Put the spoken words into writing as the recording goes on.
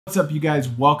What's up, you guys?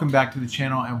 Welcome back to the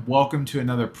channel and welcome to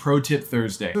another Pro Tip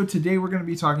Thursday. So today we're going to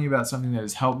be talking about something that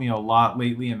has helped me a lot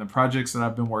lately in the projects that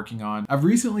I've been working on. I've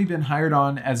recently been hired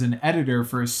on as an editor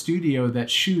for a studio that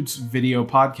shoots video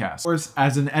podcasts. Of course,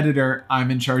 as an editor,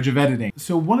 I'm in charge of editing.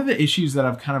 So one of the issues that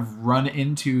I've kind of run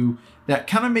into that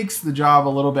kind of makes the job a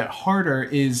little bit harder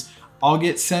is I'll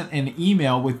get sent an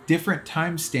email with different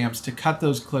timestamps to cut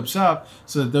those clips up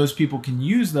so that those people can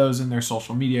use those in their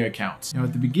social media accounts.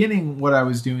 At the beginning, what I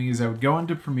was doing is I would go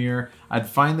into Premiere, I'd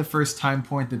find the first time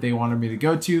point that they wanted me to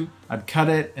go to, I'd cut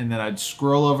it, and then I'd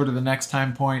scroll over to the next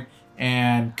time point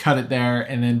and cut it there,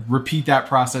 and then repeat that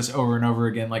process over and over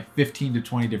again, like 15 to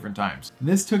 20 different times. And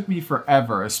this took me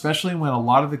forever, especially when a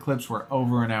lot of the clips were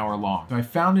over an hour long. So I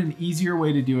found an easier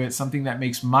way to do it, something that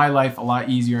makes my life a lot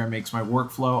easier and makes my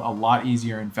workflow a lot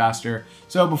easier and faster.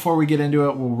 So before we get into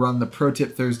it, we'll run the Pro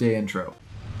Tip Thursday intro.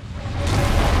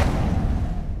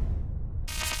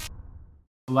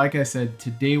 Like I said,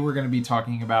 today we're going to be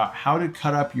talking about how to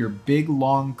cut up your big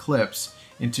long clips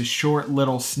into short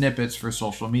little snippets for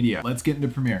social media. Let's get into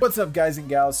Premiere. What's up, guys and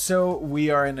gals? So we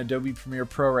are in Adobe Premiere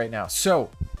Pro right now. So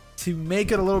to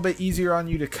make it a little bit easier on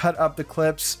you to cut up the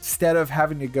clips, instead of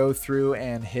having to go through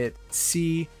and hit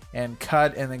C and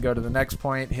cut and then go to the next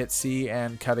point, hit C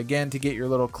and cut again to get your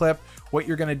little clip, what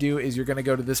you're gonna do is you're gonna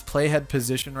go to this playhead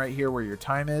position right here where your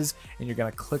time is, and you're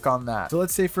gonna click on that. So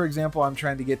let's say, for example, I'm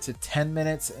trying to get to 10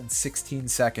 minutes and 16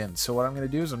 seconds. So what I'm gonna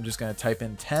do is I'm just gonna type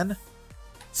in 10,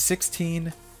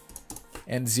 16,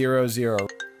 and 00.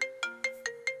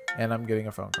 And I'm getting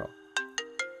a phone call.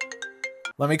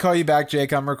 Let me call you back,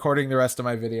 Jake. I'm recording the rest of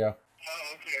my video.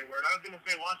 Oh, okay. Word. I was going to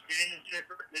say, watch Daniel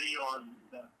Schiffer video on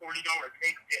the $40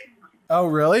 cake stand. Oh,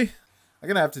 really? I'm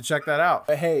going to have to check that out.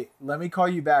 But hey, let me call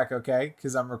you back, okay?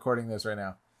 Because I'm recording this right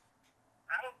now.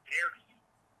 I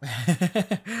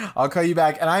don't dare you. I'll call you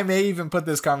back. And I may even put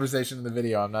this conversation in the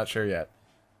video. I'm not sure yet.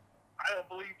 I don't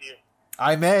believe you.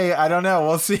 I may. I don't know.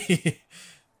 We'll see. Yep.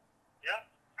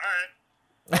 All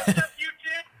right. What's up,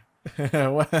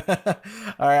 YouTube?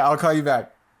 All right. I'll call you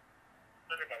back.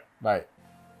 Bye.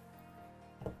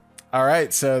 All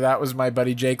right, so that was my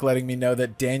buddy Jake letting me know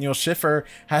that Daniel Schiffer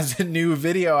has a new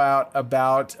video out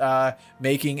about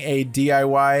making a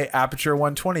DIY Aperture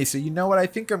 120. So you know what I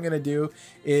think I'm going to do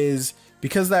is,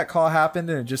 because that call happened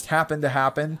and it just happened to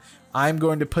happen, I'm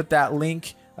going to put that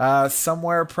link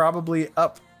somewhere probably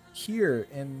up here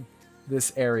in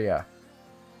this area.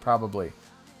 Probably.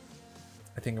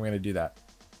 I think I'm going to do that.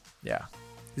 Yeah.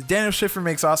 Daniel Schiffer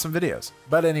makes awesome videos.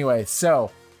 But anyway,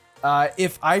 so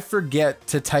if I forget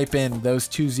to type in those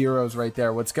 2 zeros right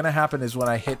there, what's going to happen is when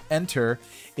I hit enter,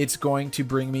 it's going to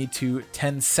bring me to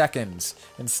 10 seconds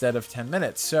instead of 10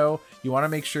 minutes. So you want to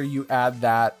make sure you add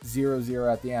that 00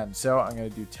 at the end. So I'm going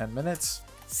to do 10 minutes,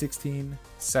 16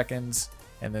 seconds,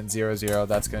 and then 00.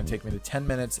 That's going to take me to 10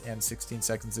 minutes and 16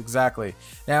 seconds exactly.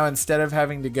 Now, instead of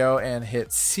having to go and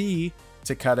hit C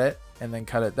to cut it and then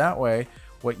cut it that way,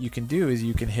 what you can do is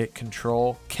you can hit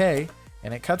Control K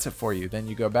and it cuts it for you. Then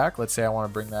you go back. Let's say I want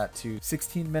to bring that to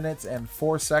 16 minutes and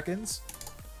 4 seconds.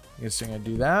 I guess I'm going to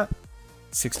do that.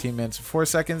 16 minutes and 4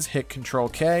 seconds, hit Control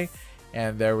K,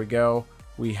 and there we go.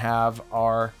 We have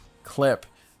our clip.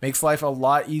 Makes life a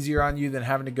lot easier on you than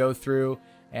having to go through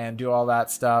and do all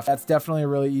that stuff. That's definitely a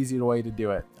really easy way to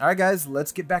do it. All right, guys,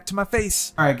 let's get back to my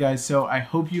face. All right, guys, so I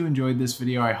hope you enjoyed this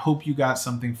video. I hope you got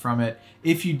something from it.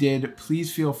 If you did,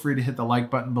 please feel free to hit the like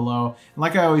button below. And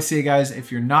like I always say, guys,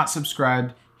 if you're not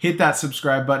subscribed, hit that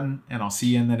subscribe button, and I'll see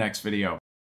you in the next video.